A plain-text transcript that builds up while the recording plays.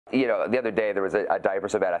You know, the other day there was a diaper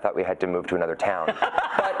so bad I thought we had to move to another town.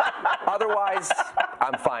 But otherwise,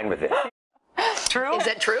 I'm fine with it. True? Is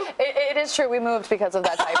that true? It is true. We moved because of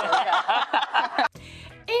that diaper.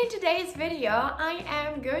 In today's video, I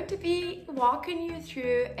am going to be walking you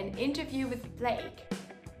through an interview with Blake.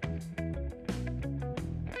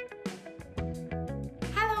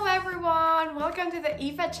 Hello everyone, welcome to the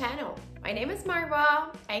IFA channel. My name is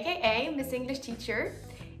Marwa, aka Miss English Teacher.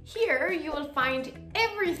 Here you will find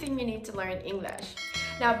everything you need to learn English.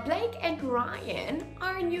 Now Blake and Ryan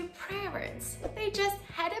are new parents. They just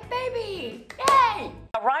had a baby. Yay!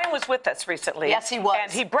 Ryan was with us recently. Yes, he was.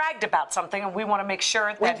 And he bragged about something, and we want to make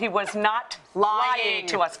sure that he was not lying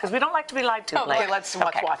to us, because we don't like to be lied to, Blake. Okay, let's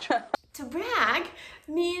watch. To brag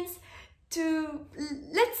means to,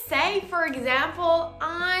 let's say, for example,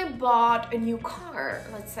 I bought a new car,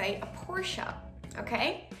 let's say a Porsche,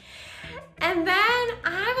 okay? And then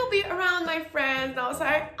I will be around my friends and I'll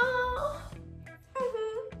say, oh,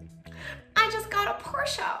 I just got a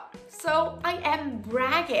Porsche. So I am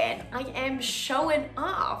bragging, I am showing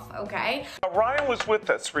off, okay? Ryan was with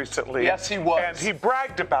us recently. Yes, he was. And he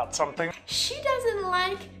bragged about something. She doesn't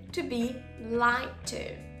like to be lied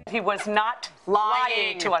to. He was not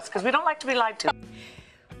lying to us, because we don't like to be lied to.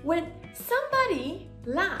 When somebody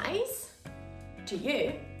lies to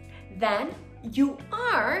you, then you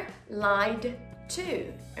are lied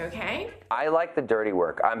to, okay? I like the dirty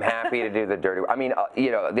work. I'm happy to do the dirty work. I mean,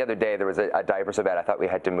 you know, the other day there was a diaper so bad I thought we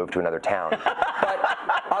had to move to another town. But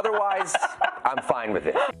otherwise, I'm fine with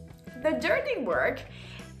it. The dirty work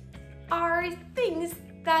are things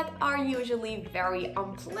that are usually very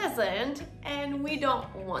unpleasant, and we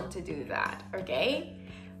don't want to do that, okay?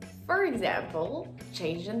 For example,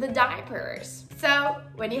 changing the diapers. So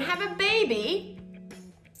when you have a baby,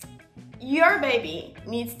 your baby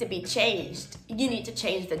needs to be changed. You need to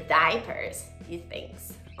change the diapers, these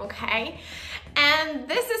things, okay? And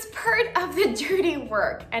this is part of the dirty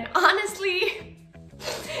work, and honestly,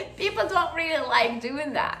 people don't really like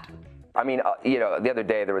doing that. I mean, you know, the other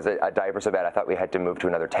day there was a diaper so bad I thought we had to move to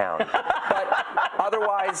another town. But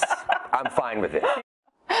otherwise, I'm fine with it.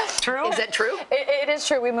 True? Is that true? It is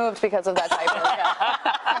true. We moved because of that diaper.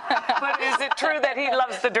 But is it true that he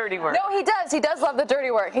loves the dirty work? No, he does. He does love the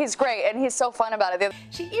dirty work. He's great, and he's so fun about it.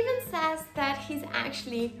 She even says that he's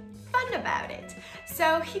actually fun about it.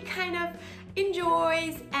 So he kind of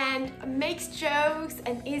enjoys and makes jokes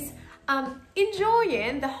and is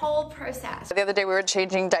enjoying the whole process. The other day we were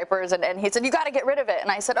changing diapers, and he said, you got to get rid of it.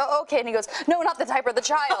 And I said, oh, okay. And he goes, no, not the diaper, the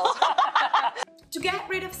child. To get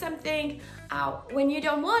rid of something when you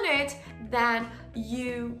don't want it, then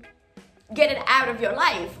you get it out of your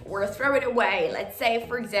life or throw it away. Let's say,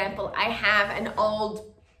 for example, I have an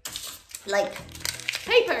old like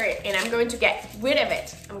paper and I'm going to get rid of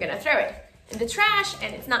it. I'm gonna throw it in the trash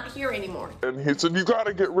and it's not here anymore. And he said, you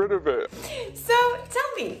gotta get rid of it. So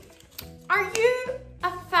tell me, are you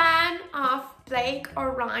a fan of Blake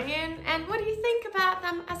or Ryan? And what do you think about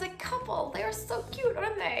them as a couple? They are so cute,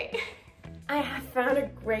 aren't they? I have found a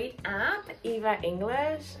great app, Eva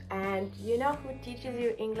English, and you know who teaches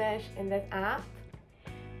you English in this app?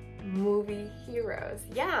 Movie heroes.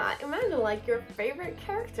 Yeah, imagine like your favorite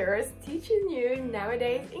characters teaching you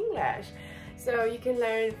nowadays English. So you can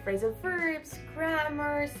learn phrasal verbs,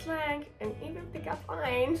 grammar, slang, and even pick up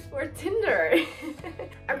lines for Tinder.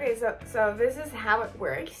 Okay, so this is how it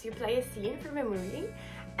works. You play a scene from a movie,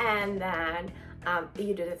 and then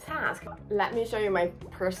you do the task. Let me show you my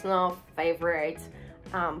personal favorite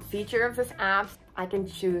feature of this app. I can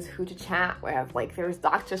choose who to chat with. Like there's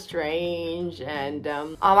Doctor Strange and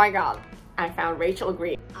oh my god, I found Rachel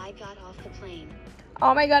Green. I got off the plane.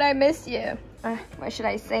 Oh my god, I miss you. What should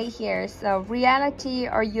I say here? So reality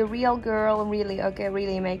or you real girl? Really? Okay,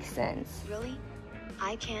 really makes sense. Really?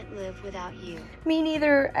 I can't live without you. Me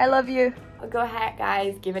neither. I love you. Go ahead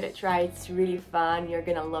guys, give it a try. It's really fun. You're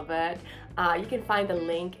gonna love it. You can find the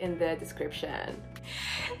link in the description.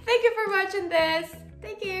 Thank you for watching this.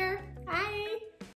 Take care. Bye.